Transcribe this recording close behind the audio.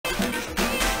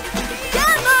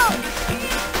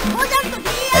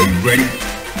ready?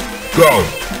 Go!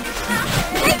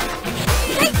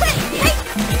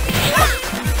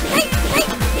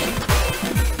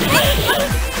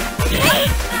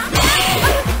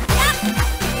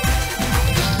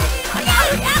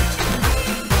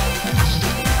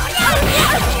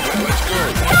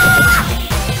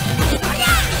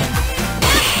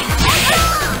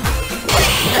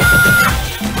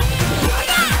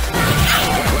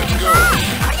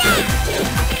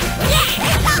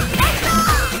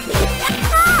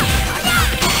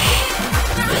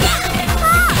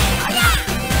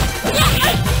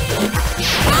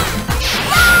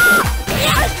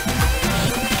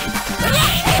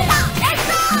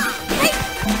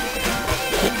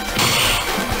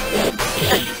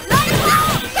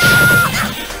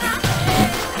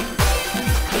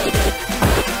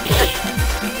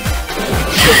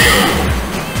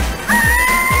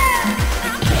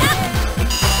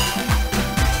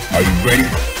 Are you ready?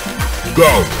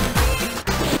 Go!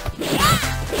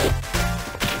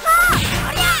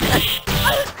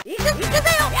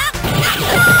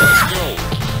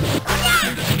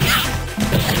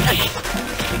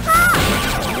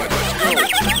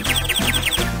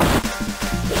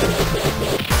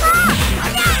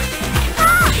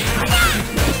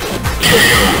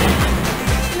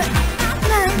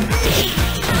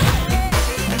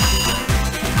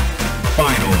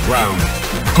 Final round.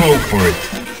 Go for it.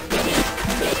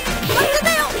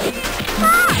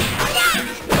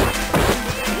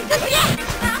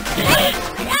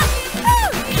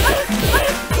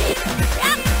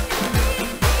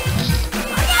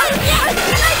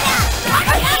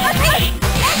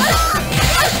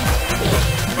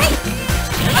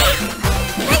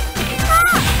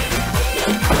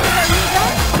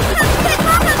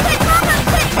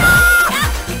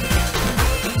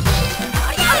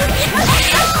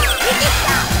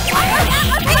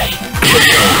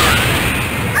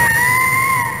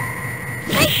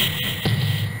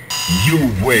 You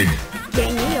win.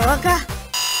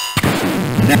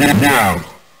 Now,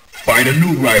 find a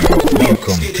new rival.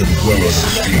 Welcome to the world of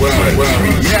Street Fighter.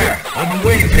 Well, yeah, I've been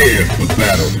waiting here for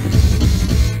battle.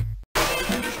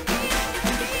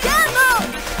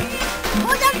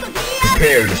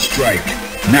 Prepare to strike.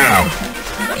 Now.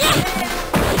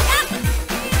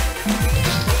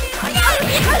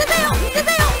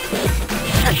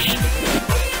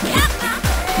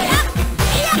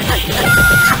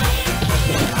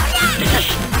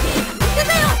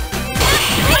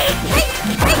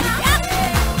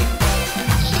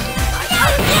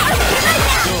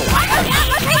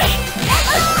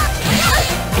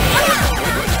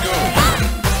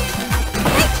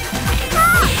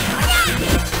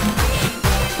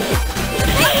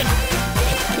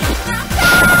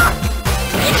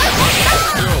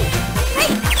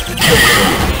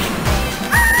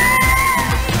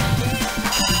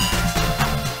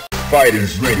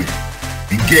 Fighters ready.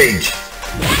 Engage.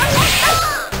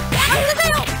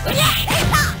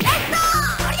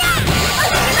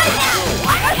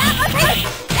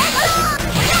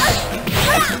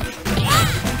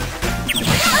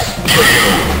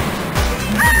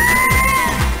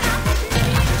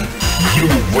 You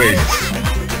win.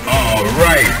 All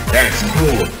right, that's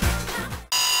cool.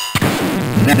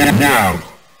 Now,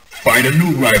 find a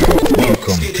new rival.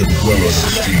 Welcome to the world of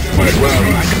Street Fighter.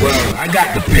 Well, I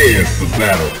got prepared for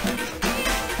battle.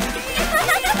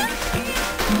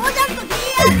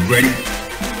 Are you ready?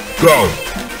 Go!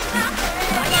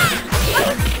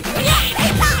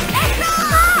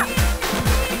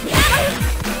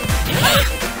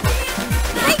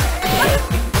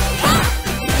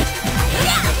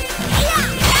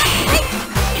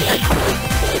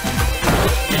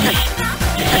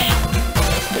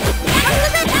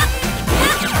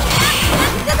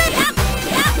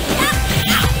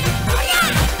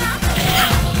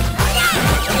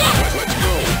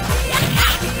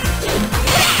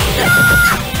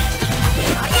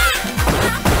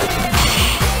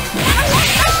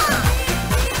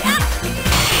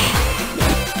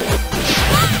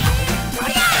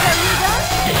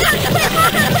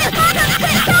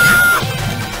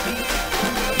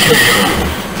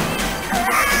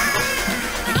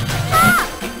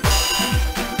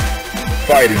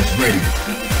 Fighters ready.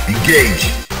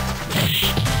 Engage.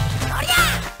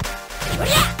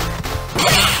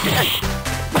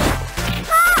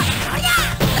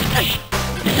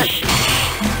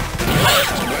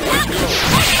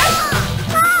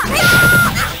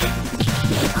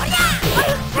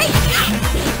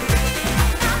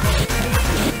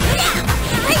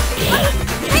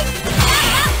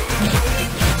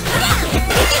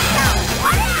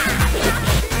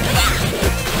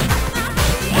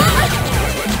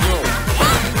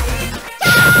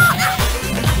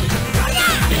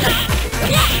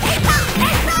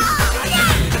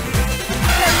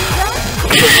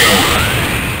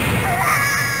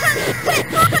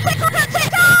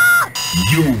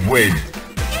 You win.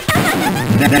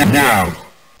 Now,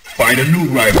 find a new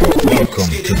rival. Welcome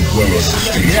to the world of the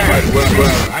street. Yeah,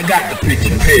 well, I got the pitch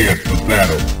prepared for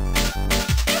battle.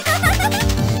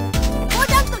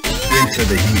 Into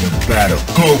the heat of battle.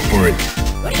 Go for it.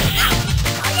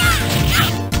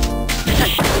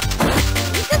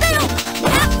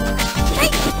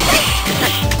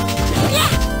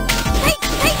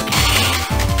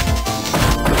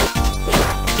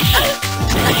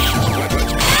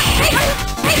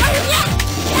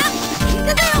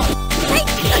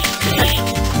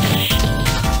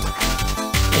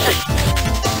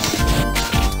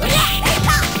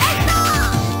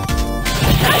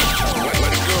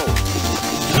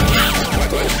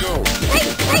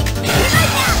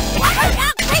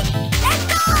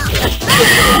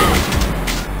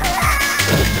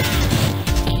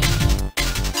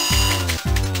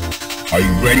 Are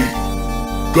you ready?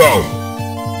 Go!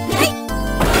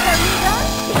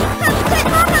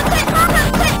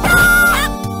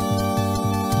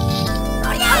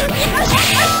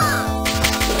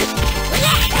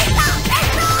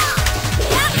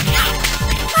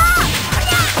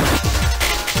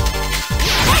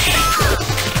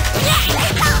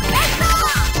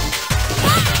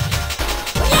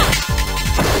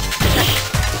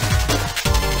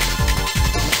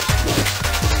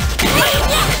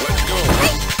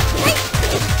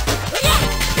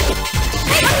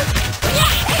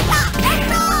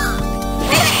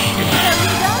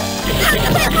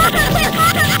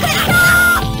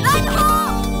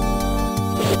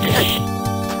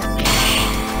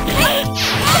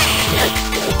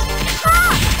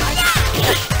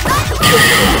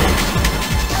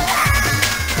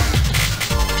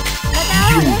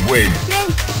 Win.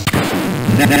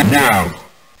 Now,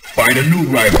 find a new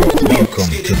rival. Welcome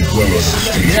to the world of the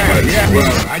street. Yeah,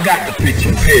 well, I got the pitch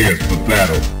prepared for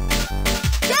battle.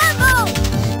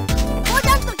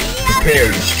 Prepare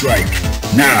to strike.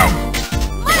 Now.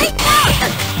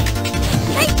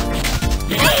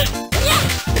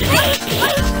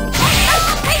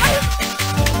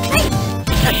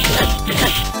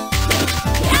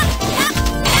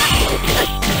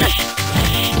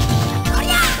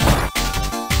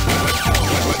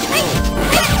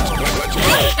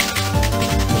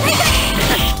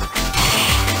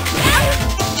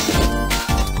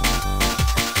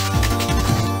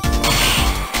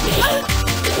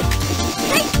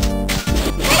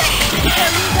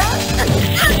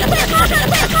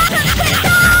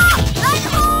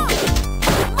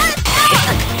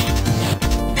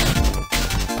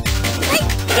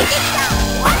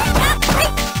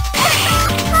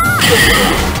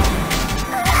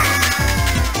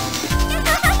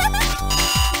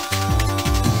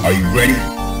 Are you ready?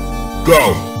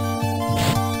 Go!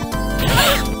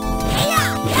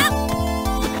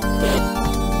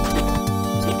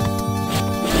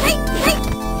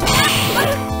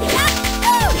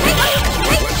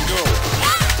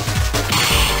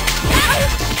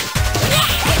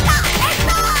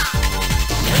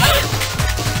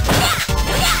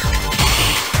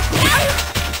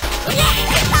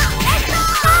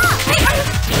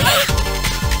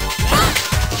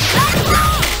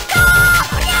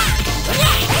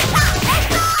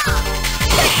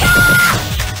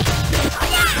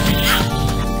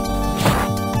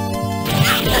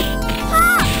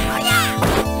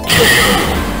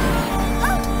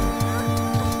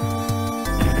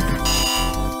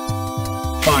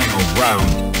 Final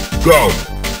round, go!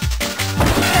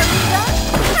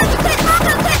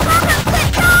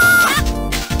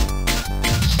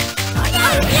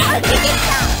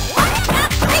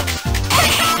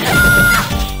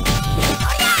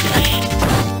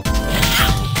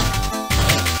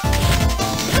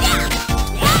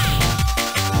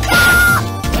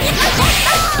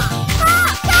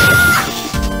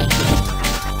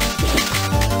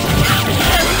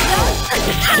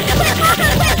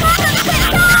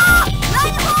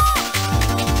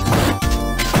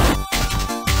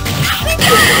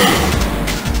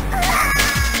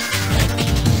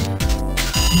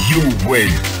 You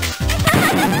win.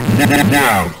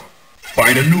 Now,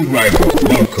 find a new rival.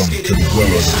 Welcome to the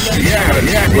world of the street.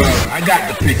 Yeah, well, I got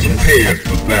the pitch prepared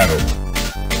for battle.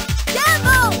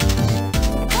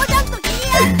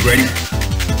 Are you ready?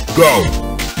 Go!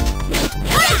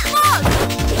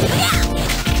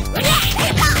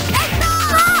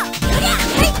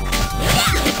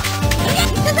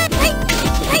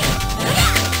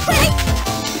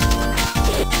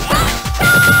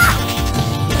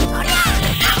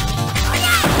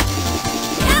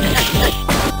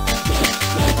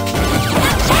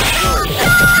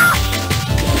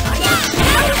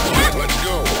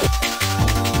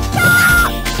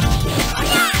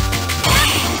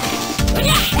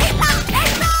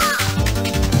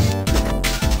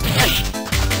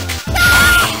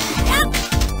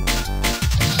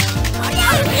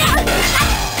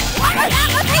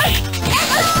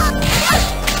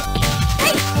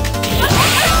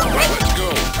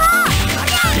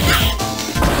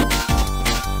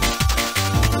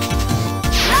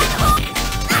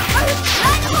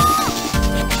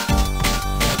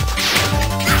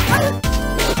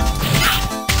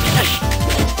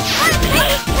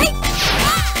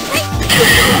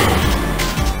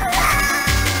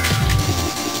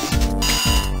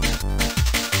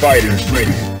 Fighters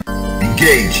ready.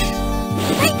 Engage.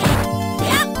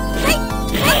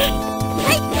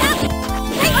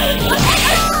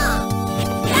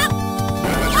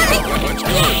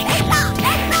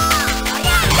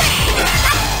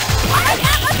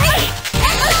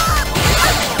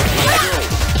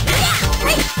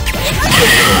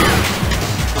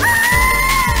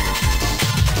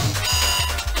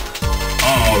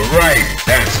 Alright,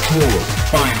 that's cool.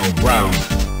 Final round.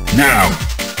 Now.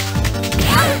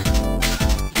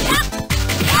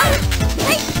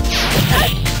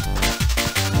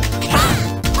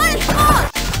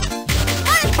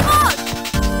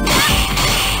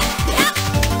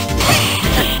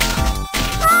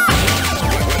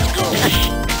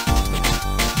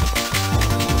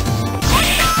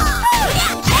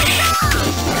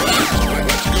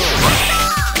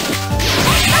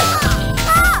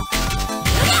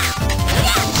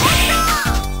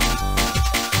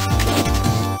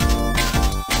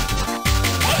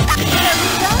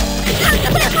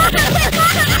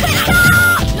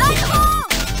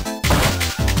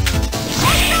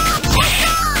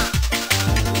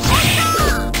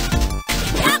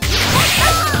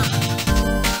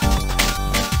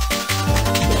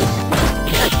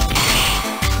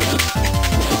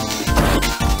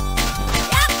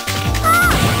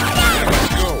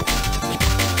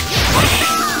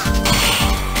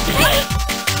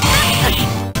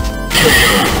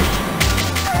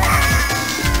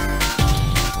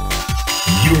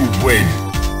 Win.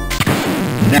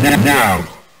 Now,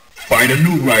 find a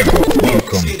new rival.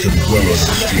 Welcome to the world of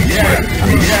the street.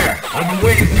 Yeah, I'm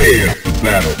waiting here for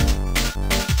battle.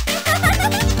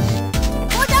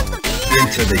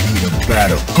 Into the heat of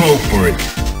battle. Go for it.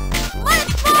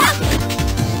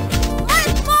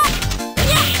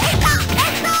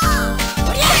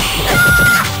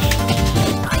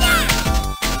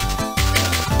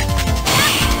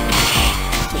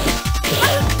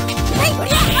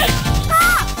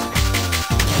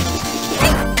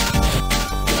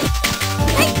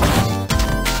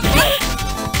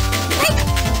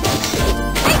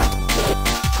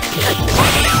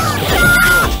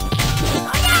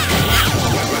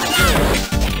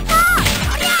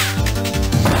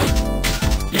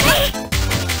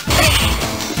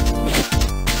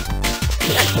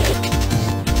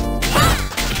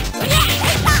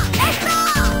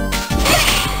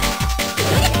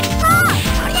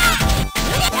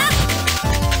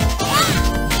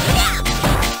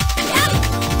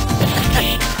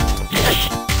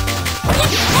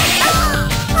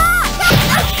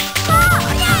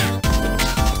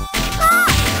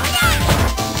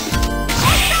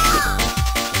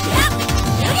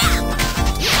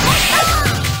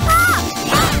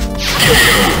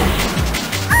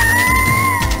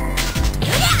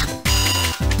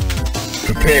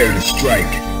 Prepare to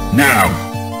strike. Now.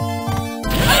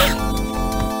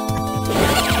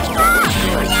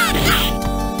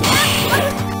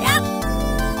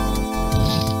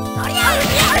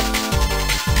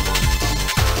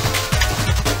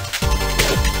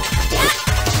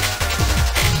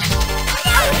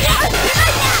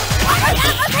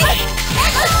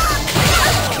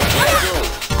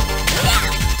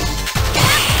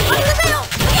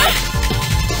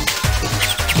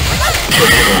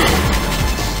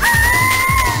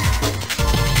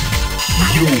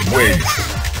 You win.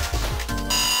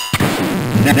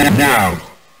 Now,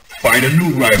 find a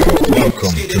new rival.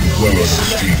 Welcome to the world of the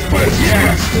street fighter.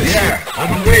 Yeah,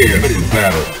 I'm ready for this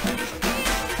battle.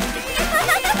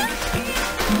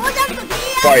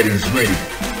 Fighters ready.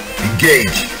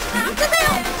 Engage.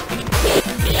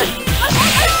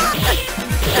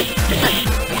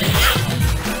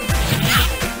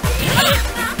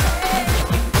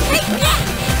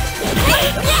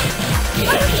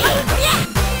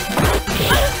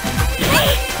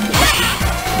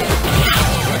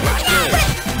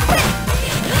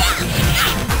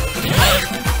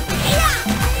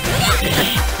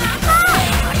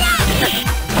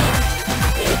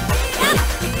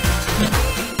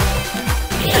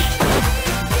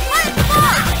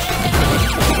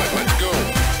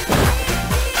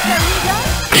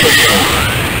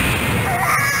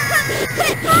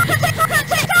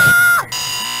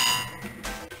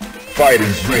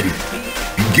 Fighters ready.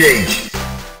 Engage.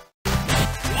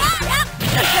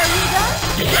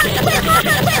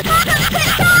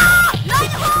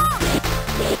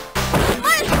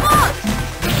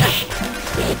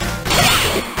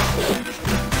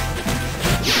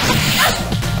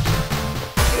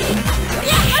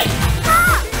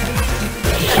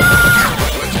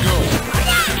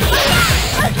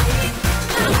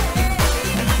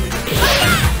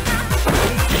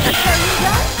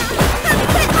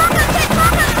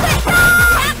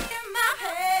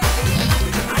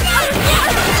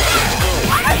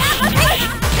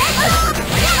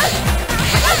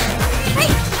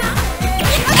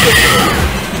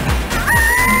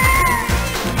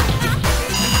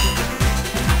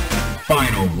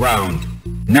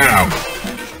 Now.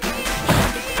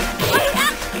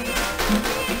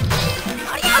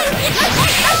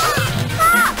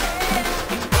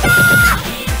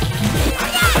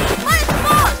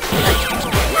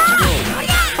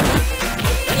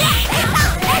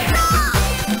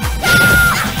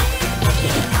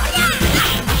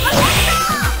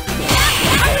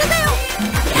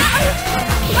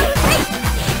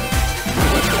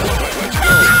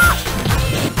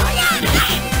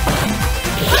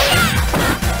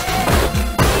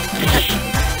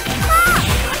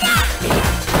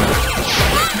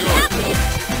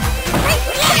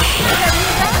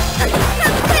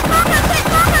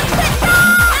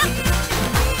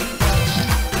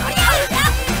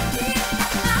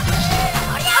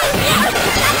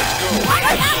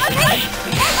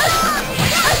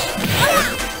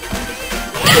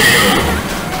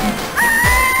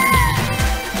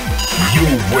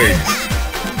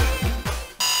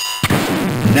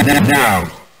 Now,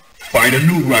 find a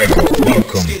new rival.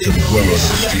 Welcome to the world of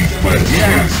Street Fighter.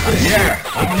 Yeah,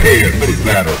 prepare for this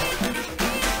battle.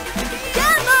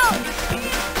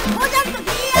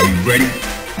 Are you ready?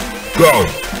 Go!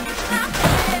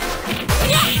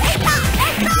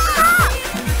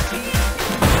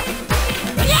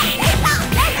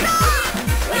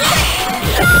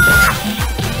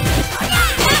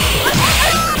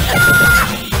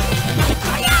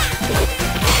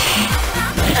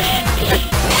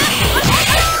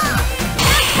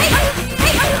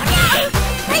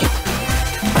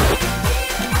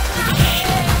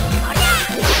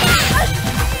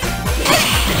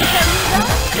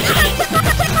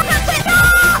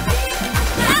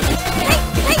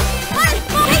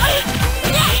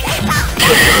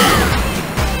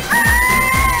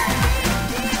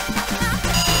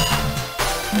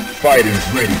 Fighters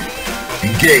ready.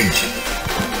 Engage.